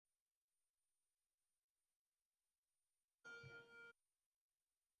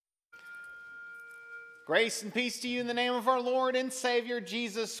Grace and peace to you in the name of our Lord and Savior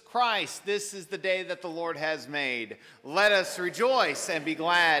Jesus Christ. This is the day that the Lord has made. Let us rejoice and be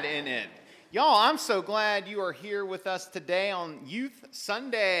glad in it. Y'all, I'm so glad you are here with us today on Youth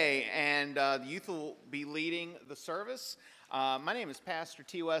Sunday, and the youth will be leading the service. My name is Pastor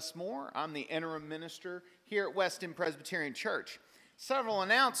T. Wes Moore. I'm the interim minister here at West End Presbyterian Church. Several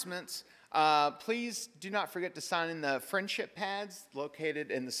announcements. Please do not forget to sign in the friendship pads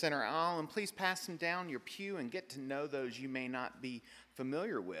located in the center aisle, and please pass them down your pew and get to know those you may not be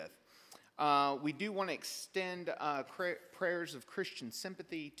familiar with. We do want to extend prayers of Christian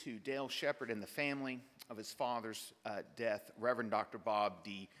sympathy to Dale Shepard and the family of his father's death, Reverend Dr. Bob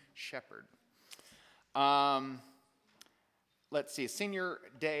D. Shepard. Let's see, senior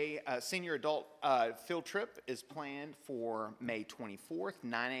adult field trip is planned for May 24th,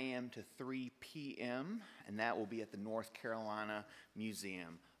 9 a.m. to 3 p.m., and that will be at the North Carolina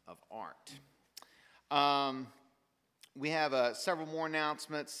Museum of Art. We have several more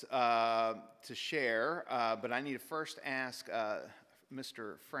announcements to share, but I need to first ask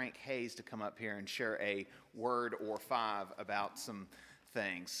Mr. Frank Hayes to come up here and share a word or five about some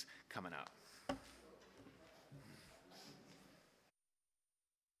things coming up.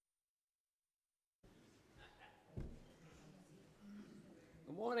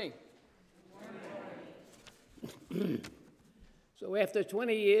 Good morning. So after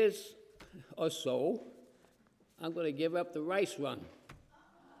 20 years or so, I'm going to give up the rice run.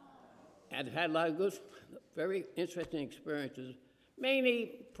 I've had a lot of good, very interesting experiences,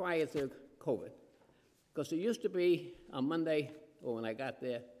 mainly prior to COVID. Because it used to be on Monday, or when I got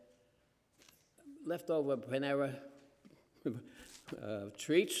there, leftover Panera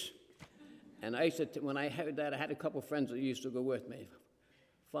treats. And I used to, when I had that, I had a couple of friends that used to go with me.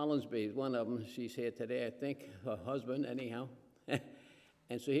 Follinsby is one of them. She's here today, I think, her husband, anyhow.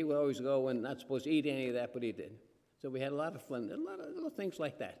 And so he would always go and not supposed to eat any of that, but he did. So we had a lot of fun, a lot of little things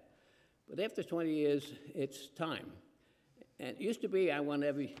like that. But after 20 years, it's time. And it used to be I went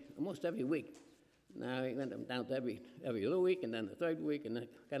almost every week. Now I went down to every other week, and then the third week, and I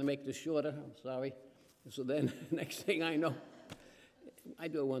got to make this shorter, I'm sorry. So then, next thing I know, I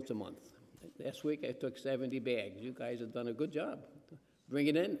do it once a month. Last week I took 70 bags. You guys have done a good job. Bring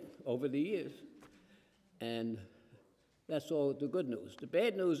it in over the years. And that's all the good news. The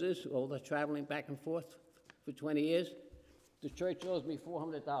bad news is all the traveling back and forth for 20 years. The church owes me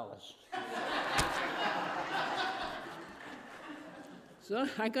 $400. So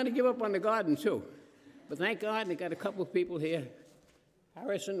I'm going to give up on the garden too. But thank God I got a couple of people here.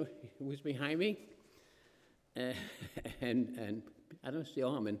 Harrison, who was behind me, and I don't see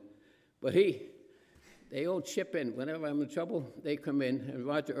Armin, but they all chip in. Whenever I'm in trouble, they come in. And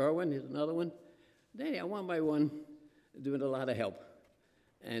Roger Irwin is another one. They, one by one, doing a lot of help.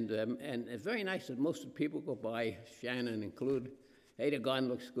 And it's very nice that most of the people go by, Shannon included, hey, the garden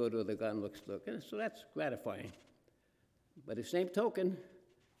looks good, or the garden looks good. And so that's gratifying. By the same token,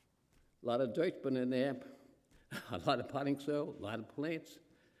 a lot of dirt's been in there, a lot of potting soil, a lot of plants,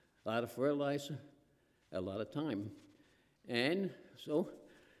 a lot of fertilizer, a lot of time. And so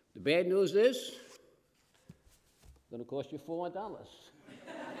the bad news is, going to cost you $400.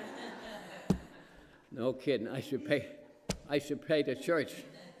 No kidding. I should pay the church.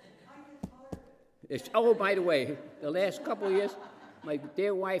 Oh, by the way, the last couple of years, my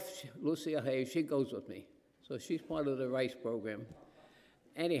dear wife, Lucia Hayes, she goes with me. So she's part of the rice program.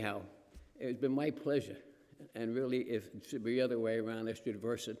 Anyhow, it's been my pleasure. And really, if it should be the other way around, I should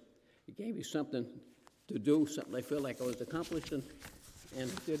reverse it. It gave me something to do, something I feel like I was accomplishing,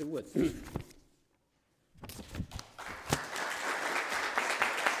 and I did it with.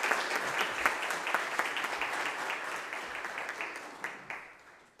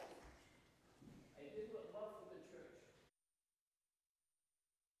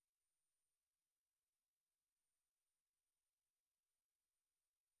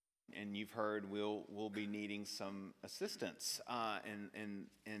 And you've heard we'll be needing some assistance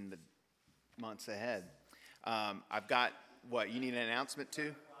in the months ahead. I've got what you need an announcement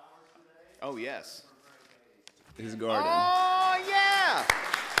too. Oh yes. His garden. Oh yeah.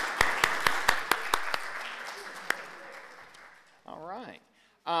 All right.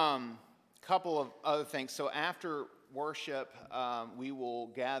 Couple of other things. So after worship, we will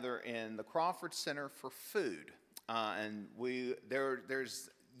gather in the Crawford Center for food, and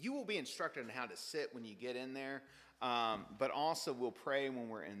you will be instructed on how to sit when you get in there, but also we'll pray when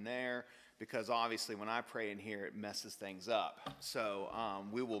we're in there, because obviously when I pray in here, it messes things up. So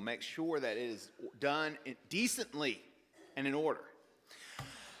we will make sure that it is done decently and in order.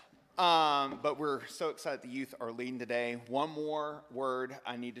 But we're so excited the youth are leading today. One more word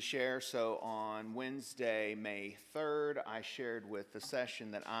I need to share. So on Wednesday, May 3rd, I shared with the session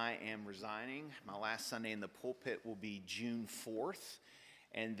that I am resigning. My last Sunday in the pulpit will be June 4th.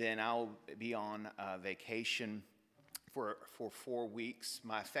 And then I'll be on vacation for 4 weeks.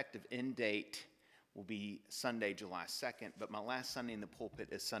 My effective end date will be Sunday, July 2nd. But my last Sunday in the pulpit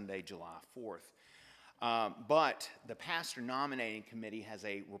is Sunday, July 4th. But the pastor nominating committee has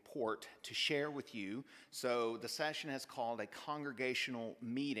a report to share with you. So the session has called a congregational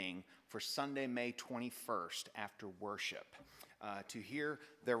meeting for Sunday, May 21st after worship to hear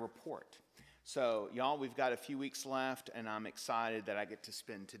their report. So y'all, we've got a few weeks left, and I'm excited that I get to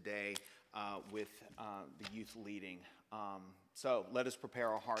spend today with the youth leading. So let us prepare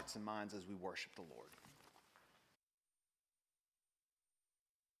our hearts and minds as we worship the Lord.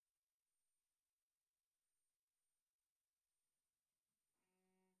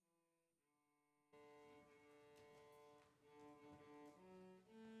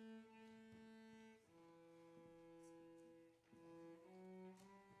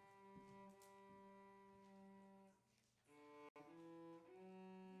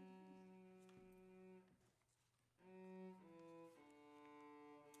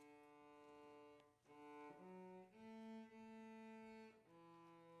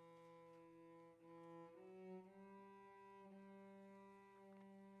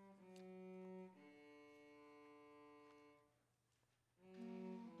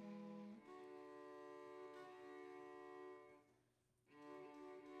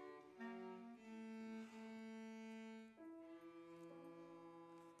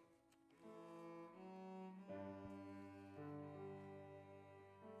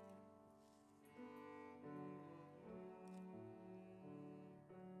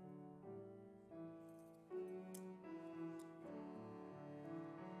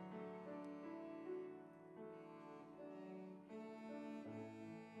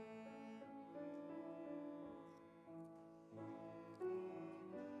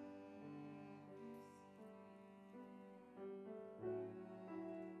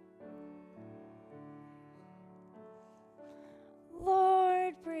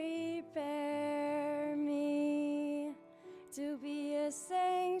 Lord, prepare me to be a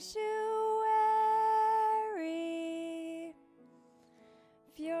sanctuary,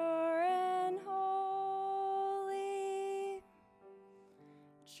 pure and holy,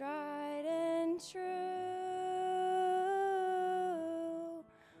 tried and true,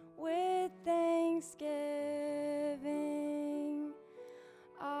 with thanksgiving.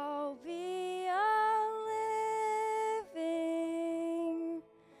 I'll be a living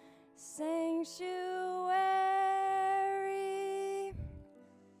sanctuary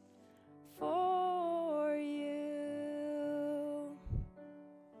for you.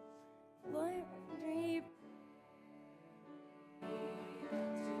 Lord, be to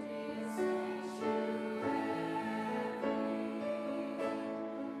be a sanctuary.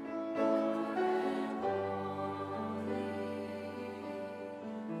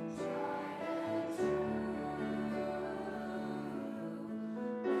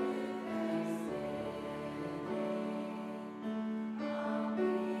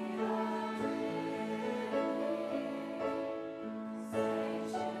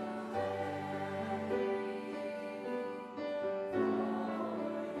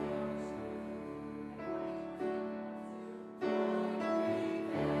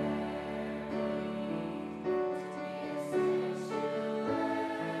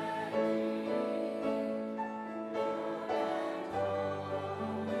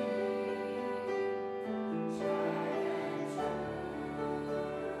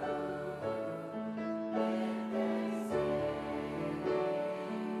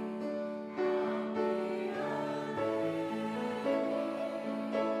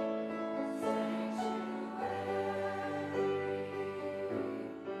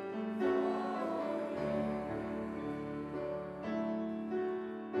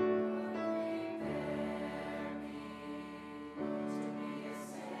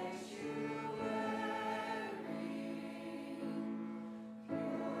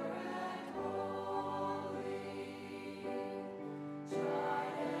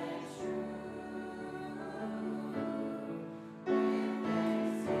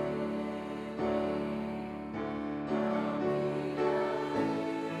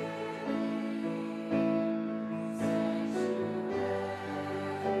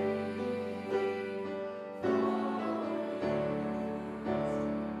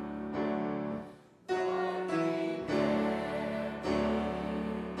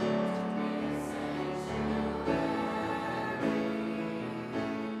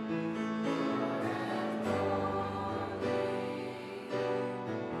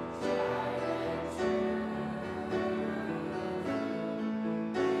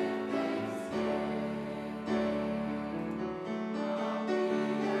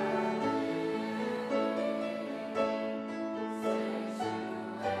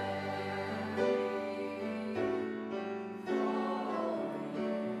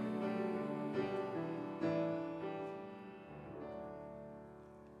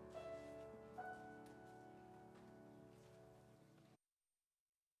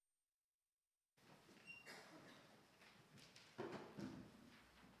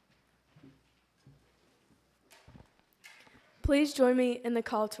 Please join me in the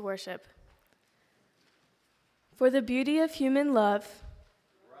call to worship. For the beauty of human love,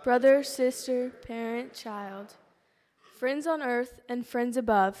 brother, sister, parent, child, friends on earth and friends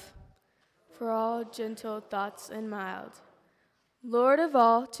above, for all gentle thoughts and mild. Lord of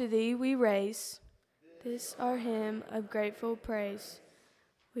all, to thee we raise this our hymn of grateful praise.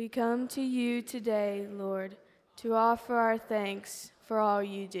 We come to you today, Lord, to offer our thanks for all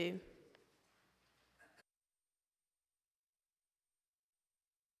you do.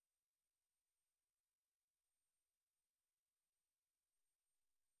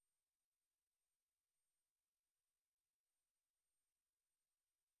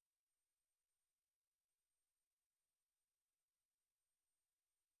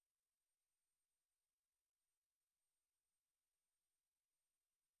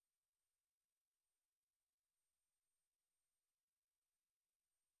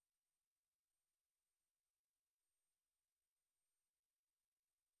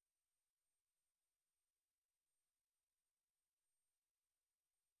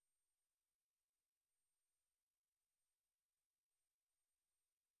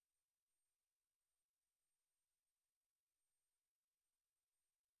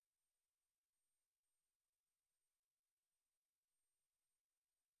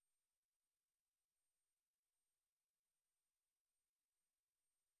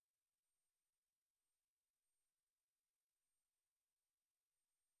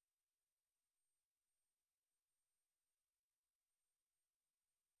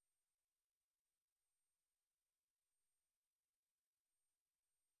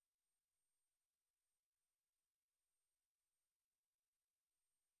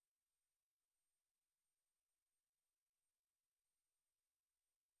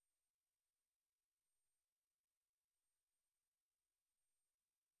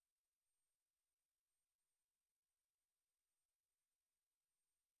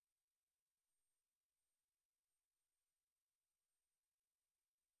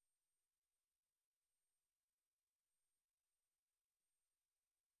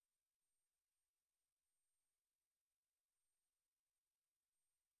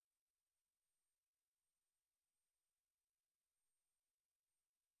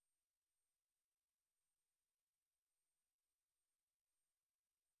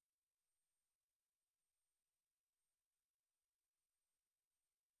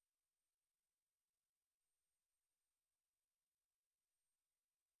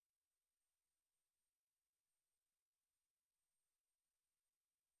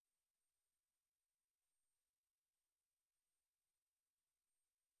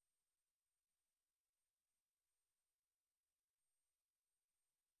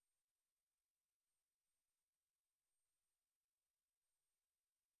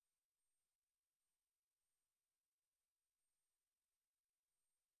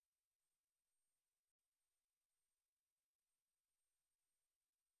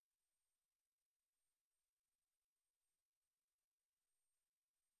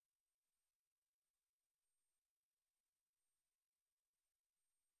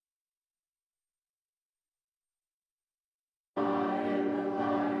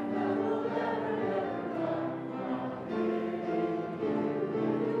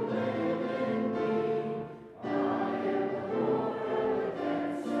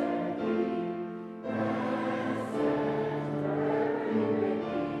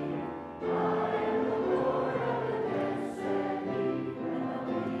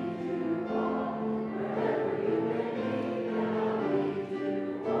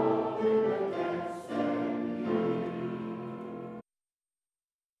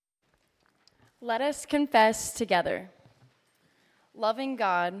 Let us confess together. Loving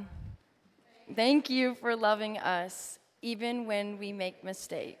God, thank you for loving us even when we make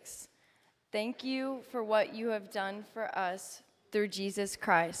mistakes. Thank you for what you have done for us through Jesus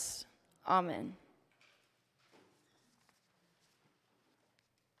Christ. Amen.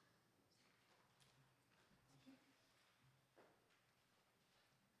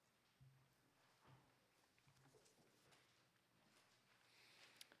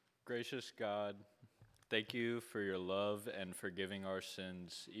 Gracious God, thank you for your love and forgiving our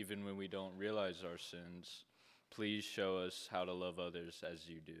sins, even when we don't realize our sins. Please show us how to love others as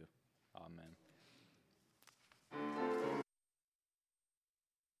you do. Amen.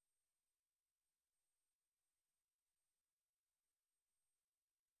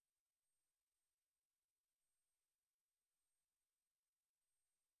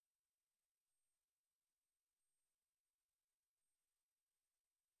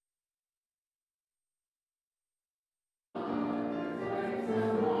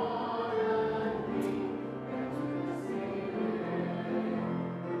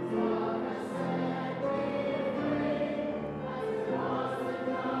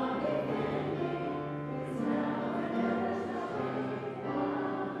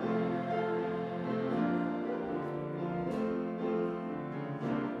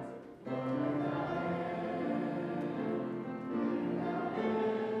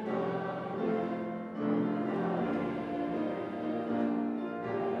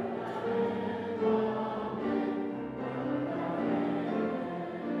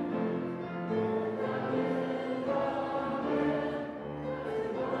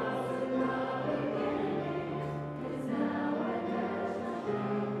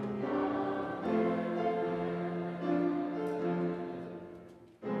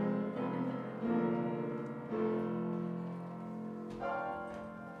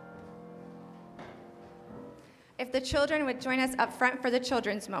 if the children would join us up front for the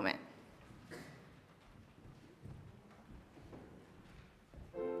children's moment.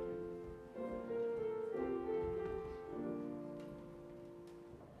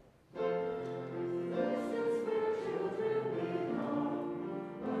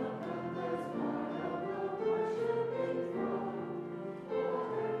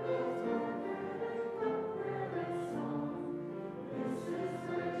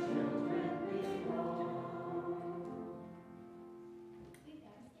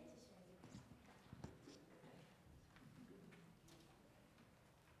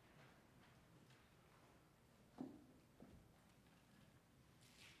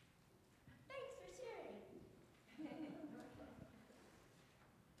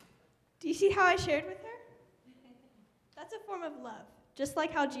 Do you see how I shared with her? That's a form of love, just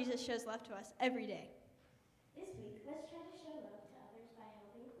like how Jesus shows love to us every day. This week, let's try to show love to others by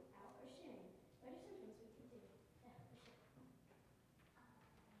helping out or sharing. What are some things we can do to help or share?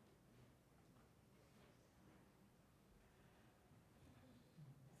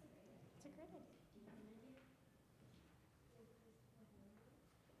 It's a great idea. Do you have an idea?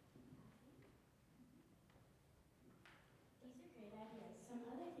 These are great ideas. Some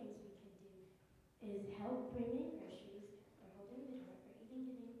other things we could do is help bring in groceries, or holding the door, or even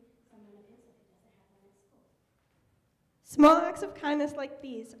giving someone a pencil who doesn't have one at school. Small acts of kindness like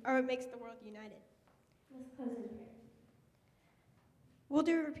these are what makes the world united. Let's close in prayer. We'll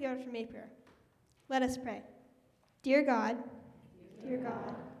do a repeat after me prayer. Let us pray. Dear God,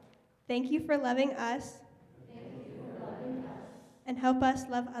 thank you for loving us, and help us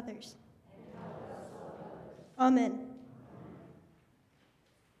love others. Amen.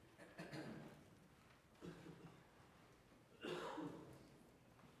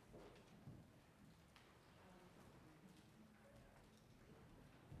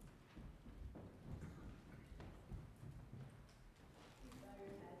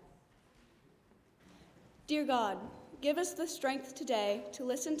 Dear God, give us the strength today to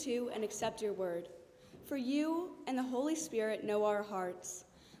listen to and accept your word. For you and the Holy Spirit know our hearts.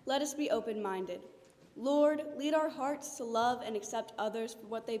 Let us be open-minded. Lord, lead our hearts to love and accept others for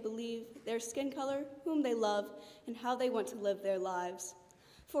what they believe, their skin color, whom they love, and how they want to live their lives.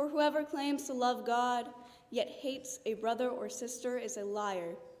 For whoever claims to love God, yet hates a brother or sister is a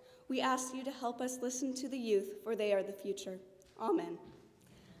liar. We ask you to help us listen to the youth, for they are the future. Amen.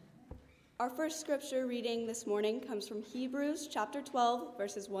 Our first scripture reading this morning comes from Hebrews chapter 12,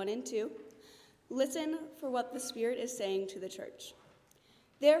 verses 1 and 2. Listen for what the Spirit is saying to the church.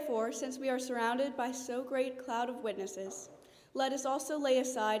 Therefore, since we are surrounded by so great a cloud of witnesses, let us also lay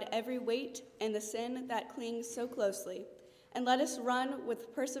aside every weight and the sin that clings so closely, and let us run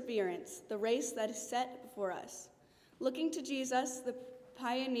with perseverance the race that is set before us, looking to Jesus, the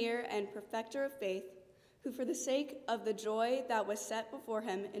pioneer and perfecter of faith, who for the sake of the joy that was set before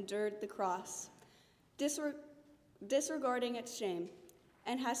him endured the cross, disregarding its shame,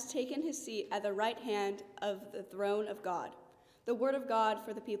 and has taken his seat at the right hand of the throne of God. The word of God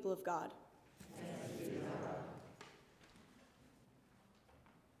for the people of God.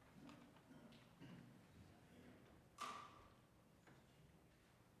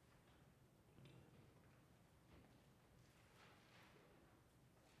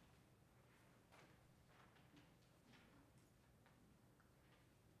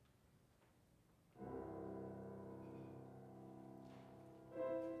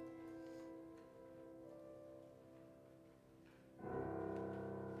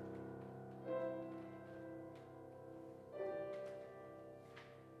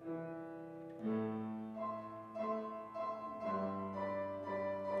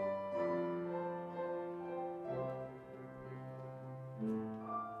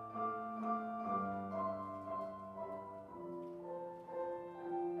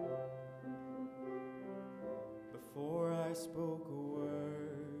 Before I spoke a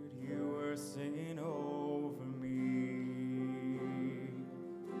word, you were singing over me.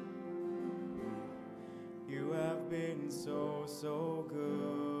 You have been so, so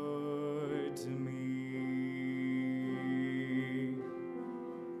good to me.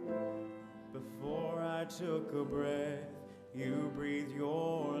 Before I took a breath, you breathed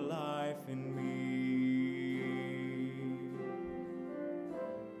your life in me.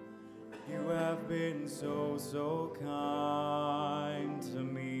 You have been so, so kind to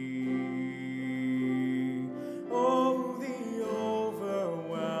me. Oh, the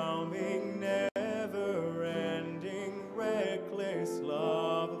overwhelming, never-ending, reckless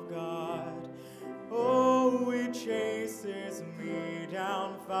love of God. Oh, it chases me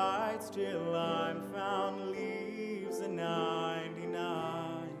down, fights till I'm found, leaves a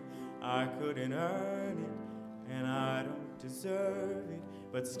 99. I couldn't earn it, and and I don't deserve it,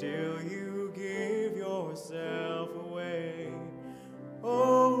 but still you give yourself away.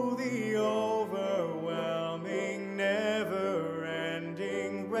 Oh, the overwhelming,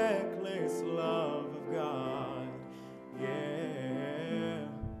 never-ending, reckless love of God, yeah.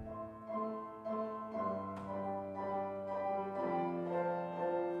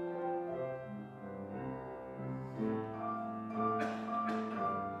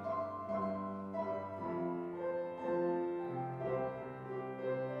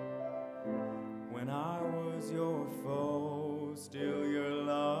 When I was your foe, still your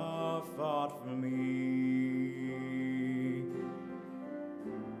love fought for me.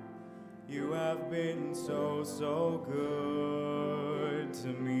 You have been so, so good to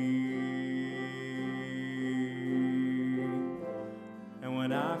me. And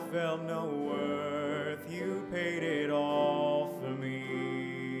when I felt no worth, you paid it all for me.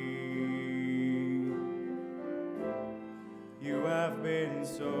 You have been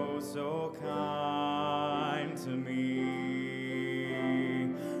so, so kind to me.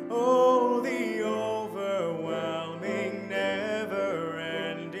 Oh, the overwhelming,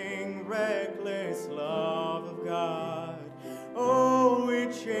 never-ending, reckless love of God. Oh,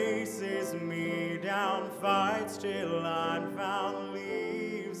 it chases me down, fights till I'm found,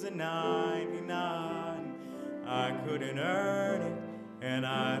 leaves a 99. I couldn't earn it, and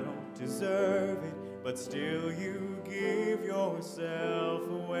I don't deserve it, but still you give yourself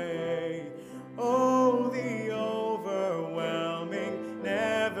away. Oh, the overwhelming,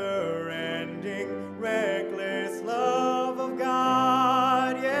 never-ending, reckless love of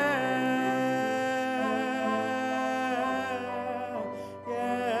God, yeah,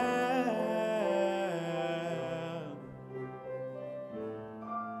 yeah.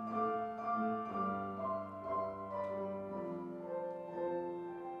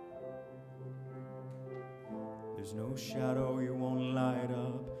 There's no shadow you won't light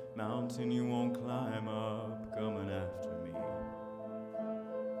up, mountain you won't climb up, coming after me.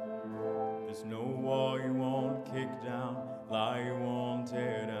 There's no wall you won't kick down, lie you won't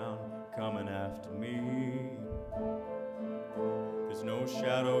tear down, coming after me. There's no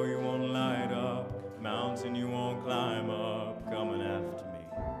shadow you won't light up, mountain you won't climb up, coming after me.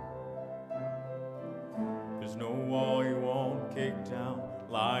 There's no wall you won't kick down,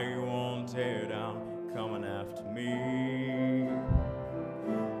 lie you won't tear down, coming after me.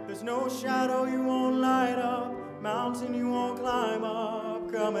 There's no shadow you won't light up, mountain you won't climb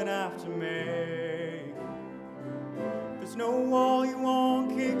up, coming after me. There's no wall you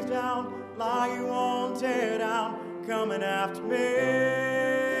won't kick down, lie you won't tear down, coming after me.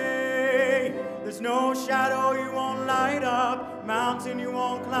 There's no shadow you won't light up, mountain you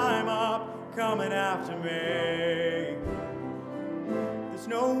won't climb up, coming after me. There's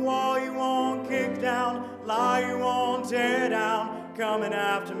no wall you won't kick down, lie you won't tear down, coming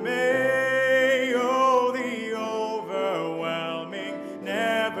after me. Oh, the overwhelming,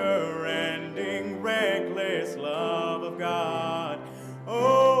 never-ending, reckless love of God.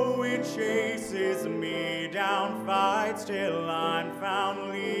 Oh, it chases me down, fights till I'm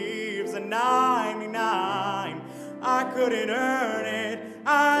found, leaves a 99. I couldn't earn it,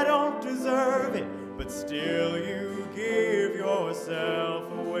 I don't deserve it, but still you give yourself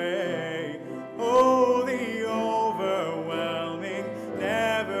away. Oh, the overwhelming,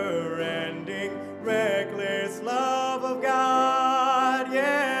 never-ending, reckless love of God,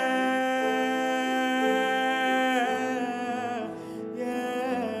 yeah, yeah.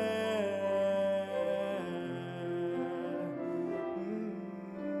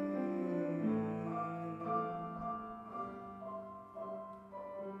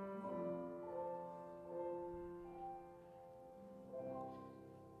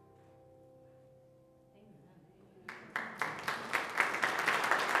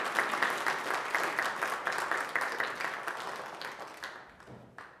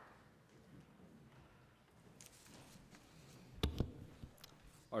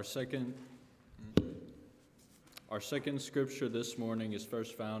 Our second scripture this morning is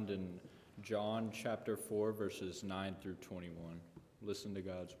first found in John chapter 4, verses 9 through 21. Listen to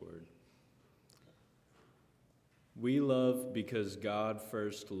God's word. We love because God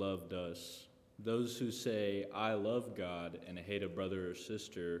first loved us. Those who say, I love God, and hate a brother or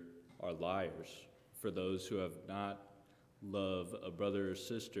sister are liars. For those who have not loved a brother or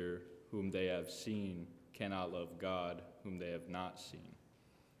sister whom they have seen cannot love God whom they have not seen.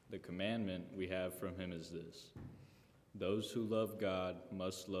 The commandment we have from him is this: those who love God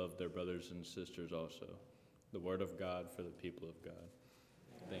must love their brothers and sisters also. The word of God for the people of God.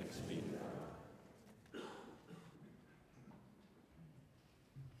 Thanks be to God.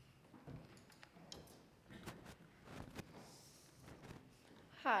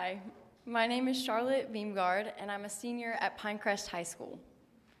 Hi, my name is Charlotte Beamgard, and I'm a senior at Pinecrest High School.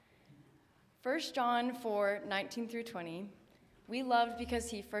 1 John 4:19 through 20, we loved because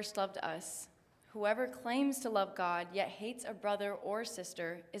he first loved us. Whoever claims to love God yet hates a brother or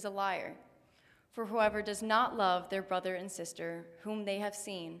sister is a liar. For whoever does not love their brother and sister whom they have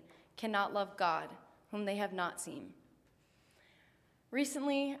seen cannot love God whom they have not seen.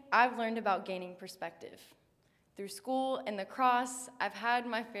 Recently, I've learned about gaining perspective. Through school and the cross, I've had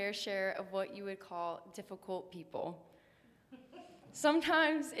my fair share of what you would call difficult people.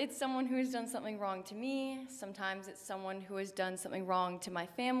 Sometimes it's someone who has done something wrong to me. Sometimes it's someone who has done something wrong to my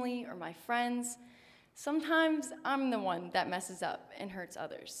family or my friends. Sometimes I'm the one that messes up and hurts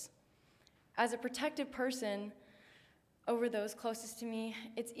others. As a protective person over those closest to me,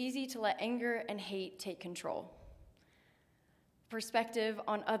 it's easy to let anger and hate take control. Perspective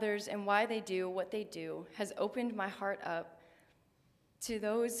on others and why they do what they do has opened my heart up to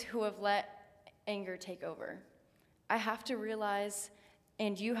those who have let anger take over. I have to realize,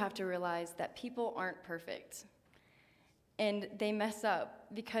 and you have to realize, that people aren't perfect. And they mess up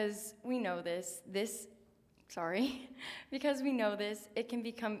because we know this, because we know this, it can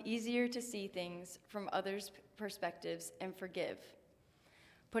become easier to see things from others' perspectives and forgive.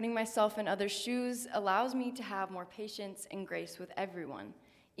 Putting myself in others' shoes allows me to have more patience and grace with everyone,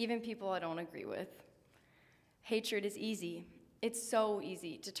 even people I don't agree with. Hatred is easy. It's so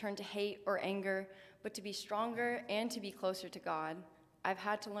easy to turn to hate or anger, but to be stronger and to be closer to God, I've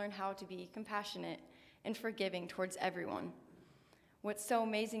had to learn how to be compassionate and forgiving towards everyone. What's so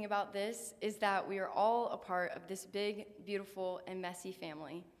amazing about this is that we are all a part of this big, beautiful, and messy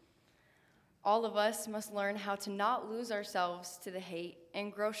family. All of us must learn how to not lose ourselves to the hate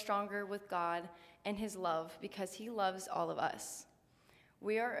and grow stronger with God and his love because he loves all of us.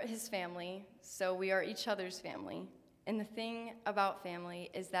 We are his family, so we are each other's family. And the thing about family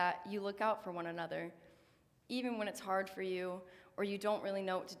is that you look out for one another. Even when it's hard for you or you don't really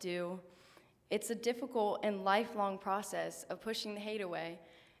know what to do, it's a difficult and lifelong process of pushing the hate away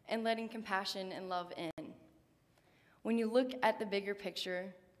and letting compassion and love in. When you look at the bigger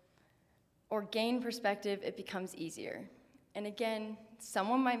picture or gain perspective, it becomes easier. And again,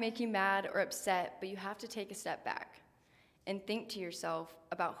 someone might make you mad or upset, but you have to take a step back and think to yourself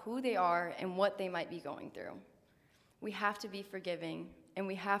about who they are and what they might be going through. We have to be forgiving and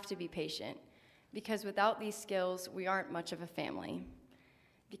we have to be patient because without these skills, we aren't much of a family.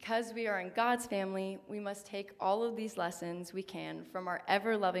 Because we are in God's family, we must take all of these lessons we can from our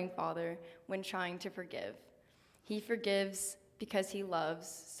ever-loving Father when trying to forgive. He forgives because he loves,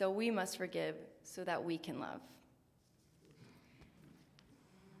 so we must forgive so that we can love.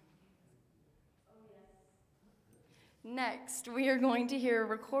 Next, we are going to hear a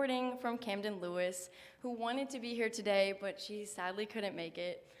recording from Camden Lewis, who wanted to be here today, but she sadly couldn't make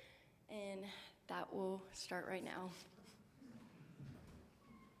it. And that will start right now.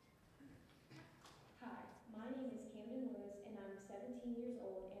 Hi, my name is Camden Lewis, and I'm 17 years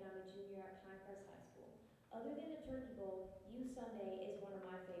old, and I'm a junior at Pinecrest High School. Other than the Turkey Bowl, Youth Sunday is one of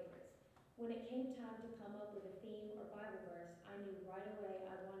my favorites. When it came time to come up with a theme or Bible verse, I knew right away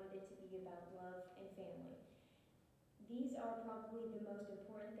I wanted it to be about love and family. These are probably the most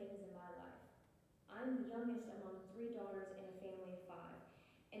important things in my life. I'm the youngest among 3 daughters in a family of 5,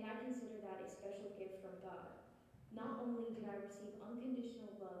 and I consider that a special gift from God. Not only did I receive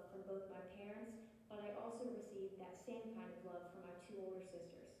unconditional love from both my parents, but I also received that same kind of love from my 2 older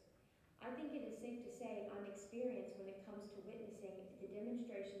sisters. I think it is safe to say I'm experienced when it comes to witnessing the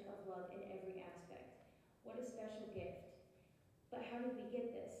demonstration of love in every aspect. What a special gift. But how did we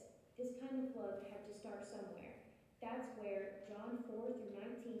get this? This kind of love had to start somewhere. That's where John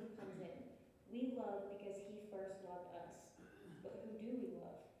 4-19 comes in. We love because he first loved us. But who do we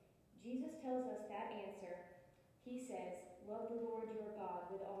love? Jesus tells us that answer. He says, love the Lord your God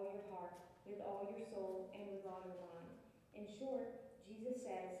with all your heart, with all your soul, and with all your mind. In short, Jesus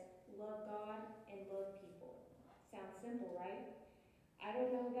says, love God and love people. Sounds simple, right? I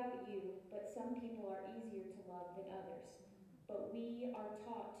don't know about you, but some people are easier to love than others. But we are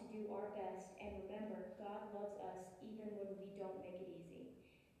taught to do our best and remember God loves us even when we don't make it easy.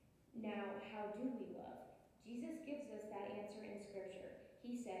 Now, how do we love? Jesus gives us that answer in Scripture.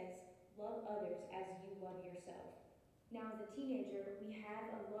 He says, love others as you love yourself. Now, as a teenager, we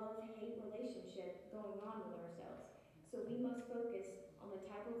have a love-hate relationship going on with ourselves. So we must focus on the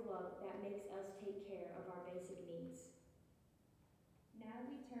type of love that makes us take care of our basic needs. Now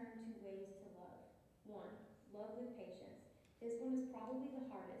we turn to ways to love. 1. Love with patience. This one is probably the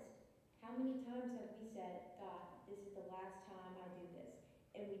hardest. How many times have we said, God, this is the last time I do this,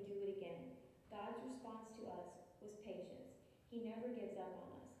 and we do it again? God's response to us was patience. He never gives up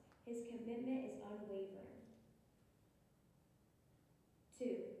on us. His commitment is unwavering.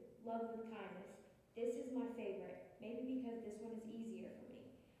 2. Love with kindness. This is my favorite, maybe because this one is easier for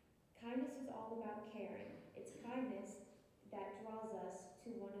me. Kindness is all about caring. It's kindness that draws us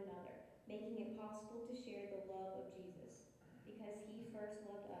to one another, making it possible to share the love of Jesus, because he first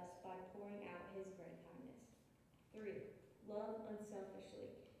loved us by pouring out his great kindness. 3. Love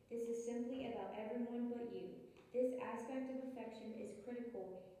unselfishly. This is simply about everyone but you. This aspect of affection is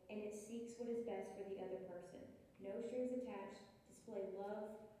critical, and it seeks what is best for the other person. No strings attached. Display love,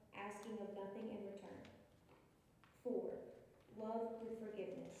 asking of nothing in return. 4. Love with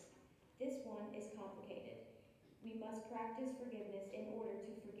forgiveness. This one is complicated. We must practice forgiveness in order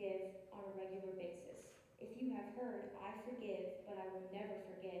to forgive on a regular basis. If you have heard, I forgive, but I will never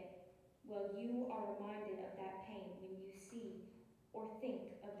forget, well, you are reminded of that pain when you see or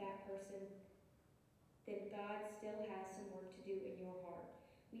think of that person, then God still has some work to do in your heart.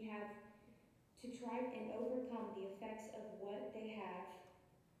 We have to try and overcome the effects of what they have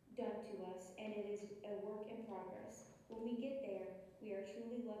done to us, and it is a work in progress. When we get there, we are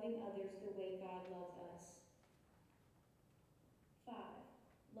truly loving others the way God loves us. 5.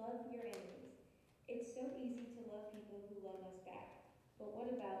 Love your enemies. It's so easy to love people who love us back, but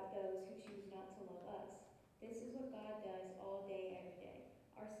what about those who choose not to love us? This is what God does all day, every day.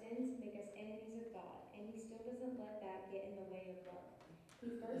 Our sins make us enemies of God, and he still doesn't let that get in the way of love.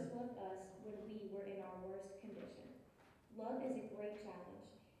 He first loved us when we were in our worst condition. Love is a great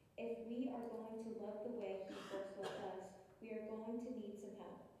challenge. If we are going to love the way he first loved us, we are going to need some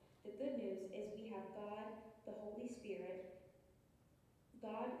help. The good news is we have God, the Holy Spirit.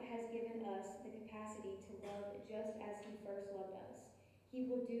 God has given us the capacity to love just as he first loved us. He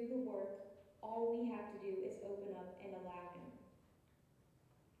will do the work. All we have to do is open up and allow him.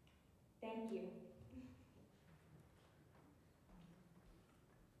 Thank you.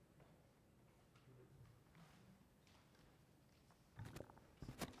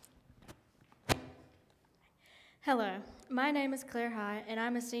 Hello, my name is Claire High, and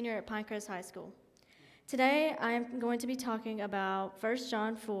I'm a senior at Pinecrest High School. Today, I am going to be talking about 1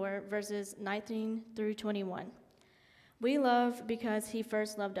 John 4, verses 19 through 21. We love because he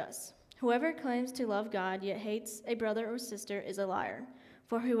first loved us. Whoever claims to love God yet hates a brother or sister is a liar.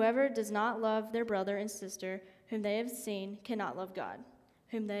 For whoever does not love their brother and sister whom they have seen cannot love God,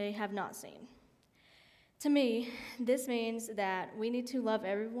 whom they have not seen. To me, this means that we need to love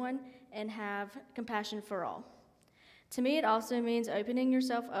everyone and have compassion for all. To me, it also means opening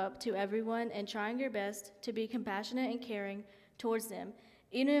yourself up to everyone and trying your best to be compassionate and caring towards them,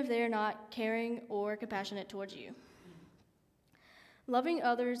 even if they are not caring or compassionate towards you. Loving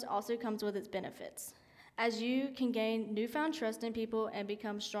others also comes with its benefits, as you can gain newfound trust in people and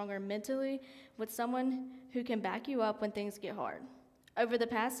become stronger mentally with someone who can back you up when things get hard. Over the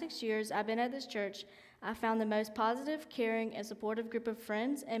past 6 years I've been at this church, I found the most positive, caring, and supportive group of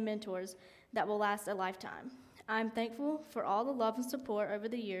friends and mentors that will last a lifetime. I'm thankful for all the love and support over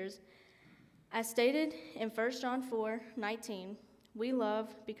the years. As stated in 1 John 4:19, we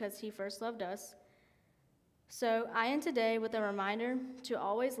love because he first loved us. So I end today with a reminder to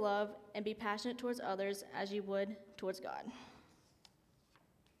always love and be passionate towards others as you would towards God.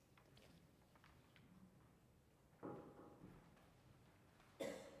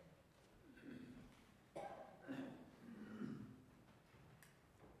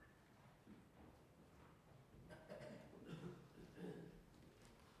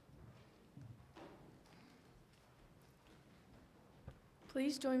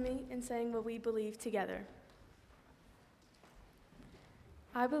 Please join me in saying what we believe together.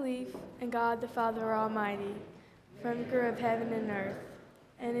 I believe in God the Father Almighty, maker of heaven and earth,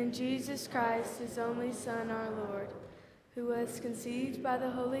 and in Jesus Christ, his only Son, our Lord, who was conceived by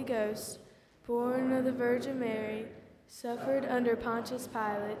the Holy Ghost, born of the Virgin Mary, suffered under Pontius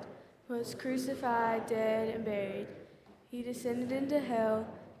Pilate, was crucified, dead, and buried. He descended into hell.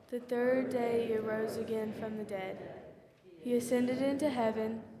 The third day he arose again from the dead. He ascended into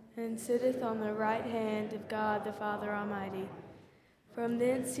heaven and sitteth on the right hand of God the Father Almighty. From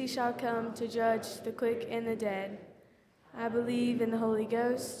thence he shall come to judge the quick and the dead. I believe in the Holy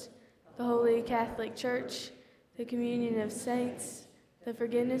Ghost, the Holy Catholic Church, the communion of saints, the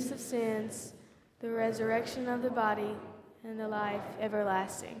forgiveness of sins, the resurrection of the body, and the life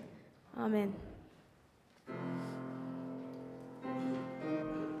everlasting. Amen.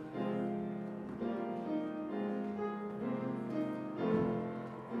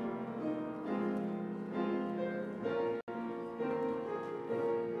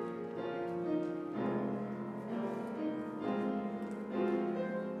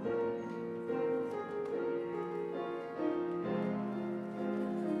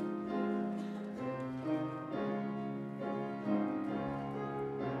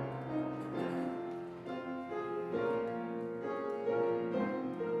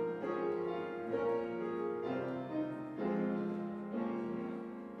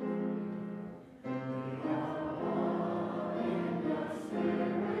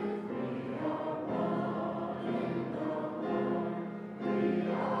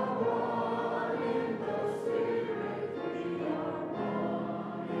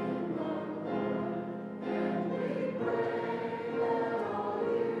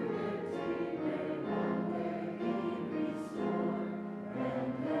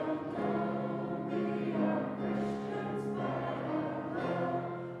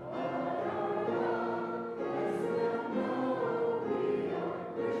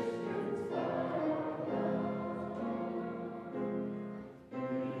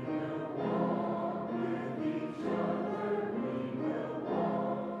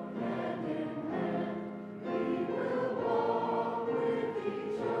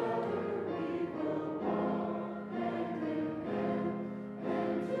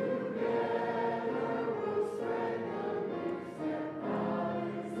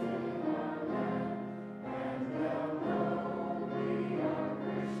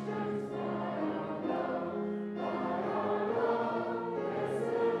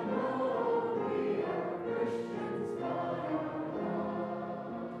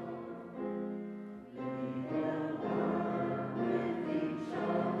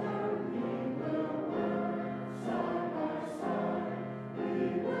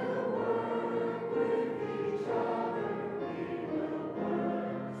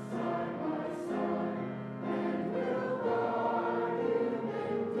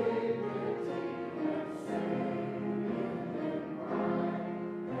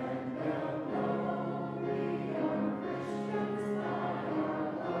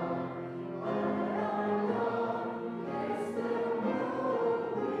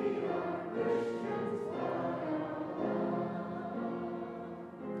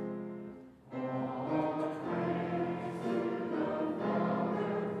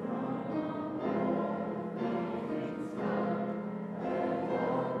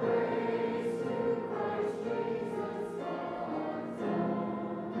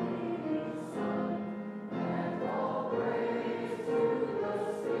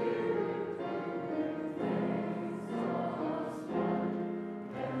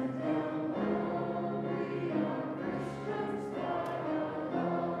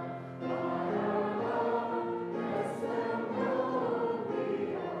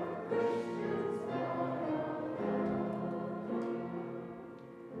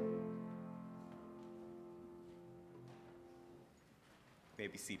 may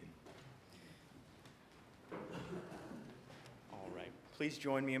be seated. All right, please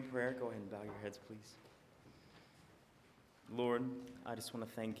join me in prayer. Go ahead and bow your heads, please. Lord, I just want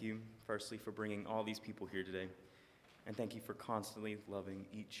to thank you, firstly, for bringing all these people here today, and thank you for constantly loving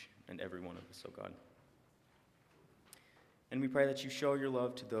each and every one of us, oh God. And we pray that you show your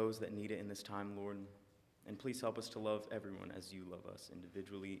love to those that need it in this time, Lord, and please help us to love everyone as you love us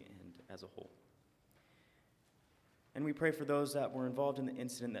individually and as a whole. And we pray for those that were involved in the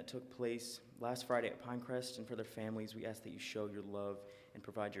incident that took place last Friday at Pinecrest, and for their families, we ask that you show your love and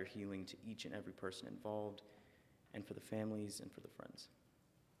provide your healing to each and every person involved, and for the families and for the friends.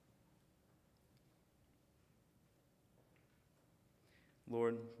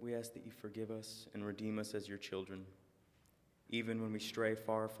 Lord, we ask that you forgive us and redeem us as your children, even when we stray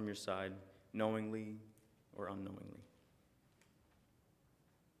far from your side, knowingly or unknowingly.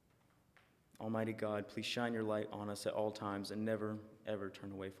 Almighty God, please shine your light on us at all times and never, ever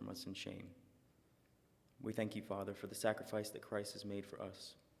turn away from us in shame. We thank you, Father, for the sacrifice that Christ has made for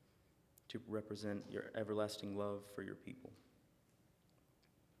us to represent your everlasting love for your people.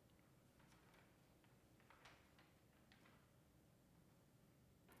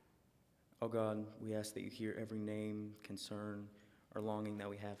 Oh God, we ask that you hear every name, concern, or longing that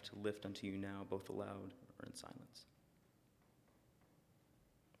we have to lift unto you now, both aloud or in silence.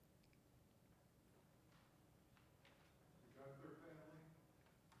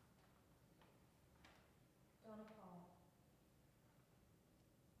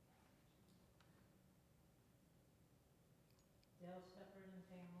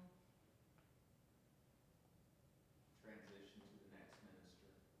 Transition to the next minister.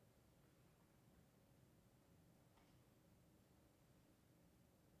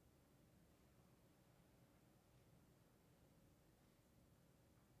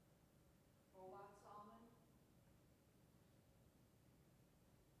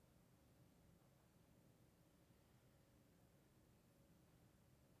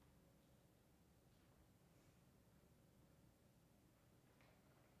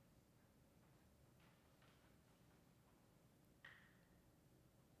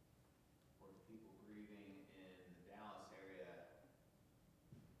 People grieving in the Dallas area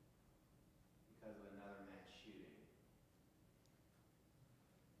because of another mass shooting.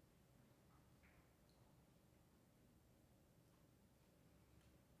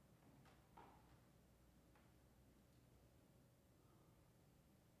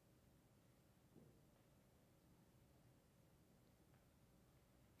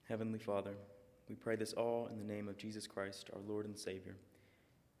 Heavenly Father, we pray this all in the name of Jesus Christ, our Lord and Savior,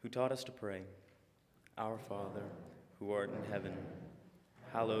 who taught us to pray, Our Father, who art in heaven,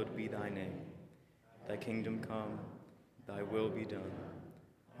 hallowed be thy name. Thy kingdom come, thy will be done,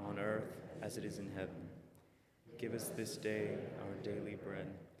 on earth as it is in heaven. Give us this day our daily bread,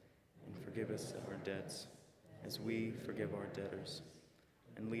 and forgive us our debts, as we forgive our debtors.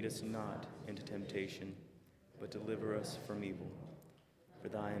 And lead us not into temptation, but deliver us from evil. For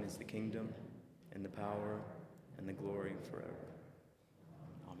thine is the kingdom, and the power, and the glory forever.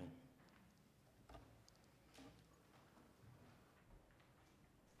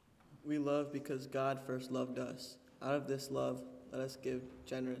 We love because God first loved us. Out of this love, let us give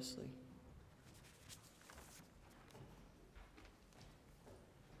generously.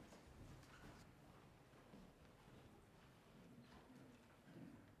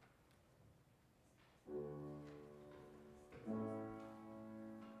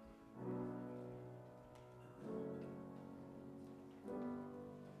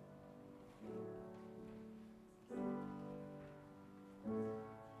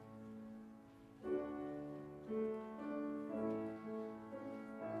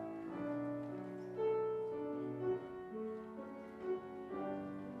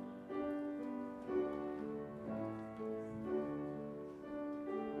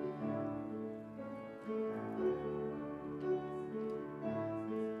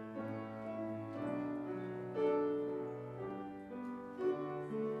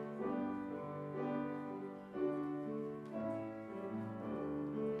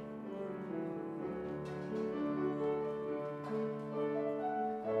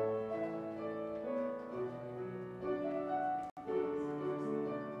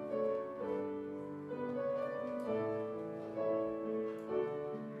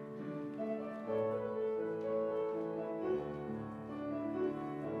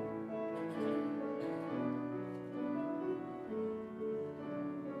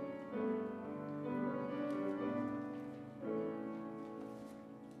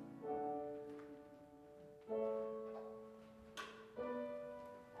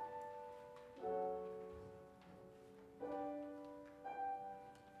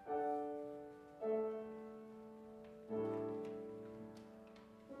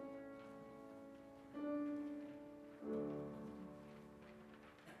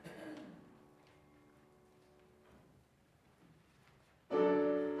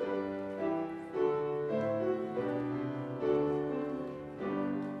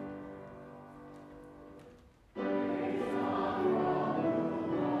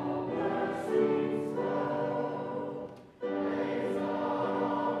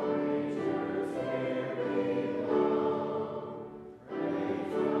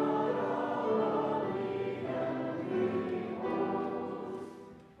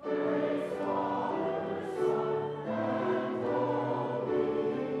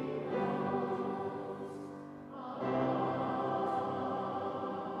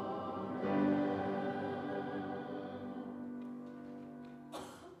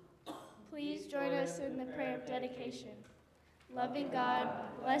 Please join us in the prayer of dedication. Loving God,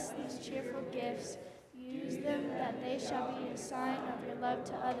 bless these cheerful gifts. Use them that they shall be a sign of your love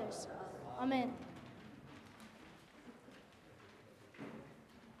to others. Amen.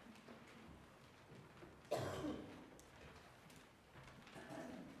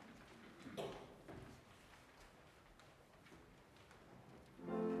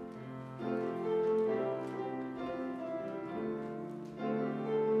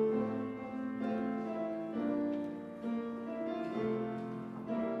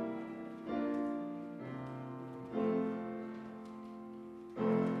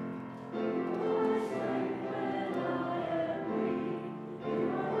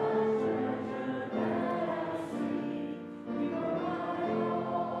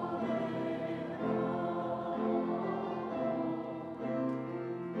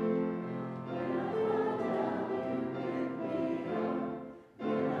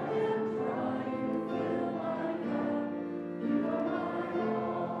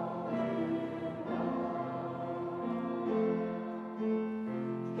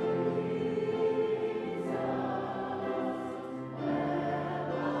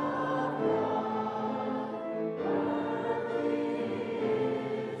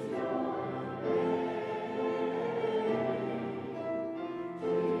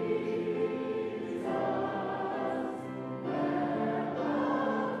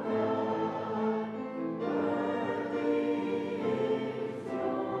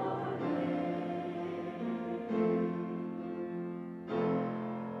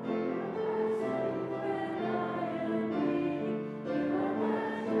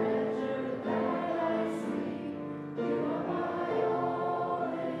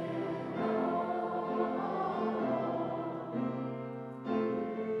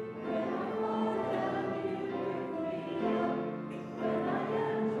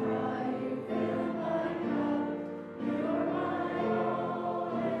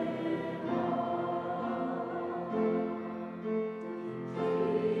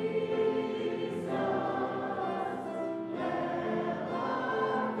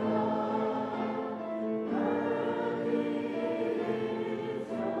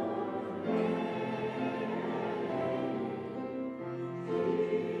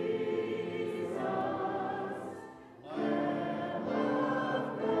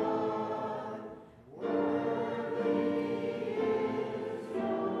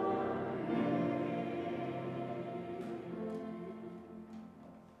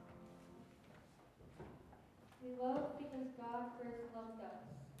 God first loved us.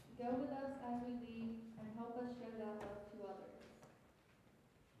 Go with us as we leave and help us show that love to others.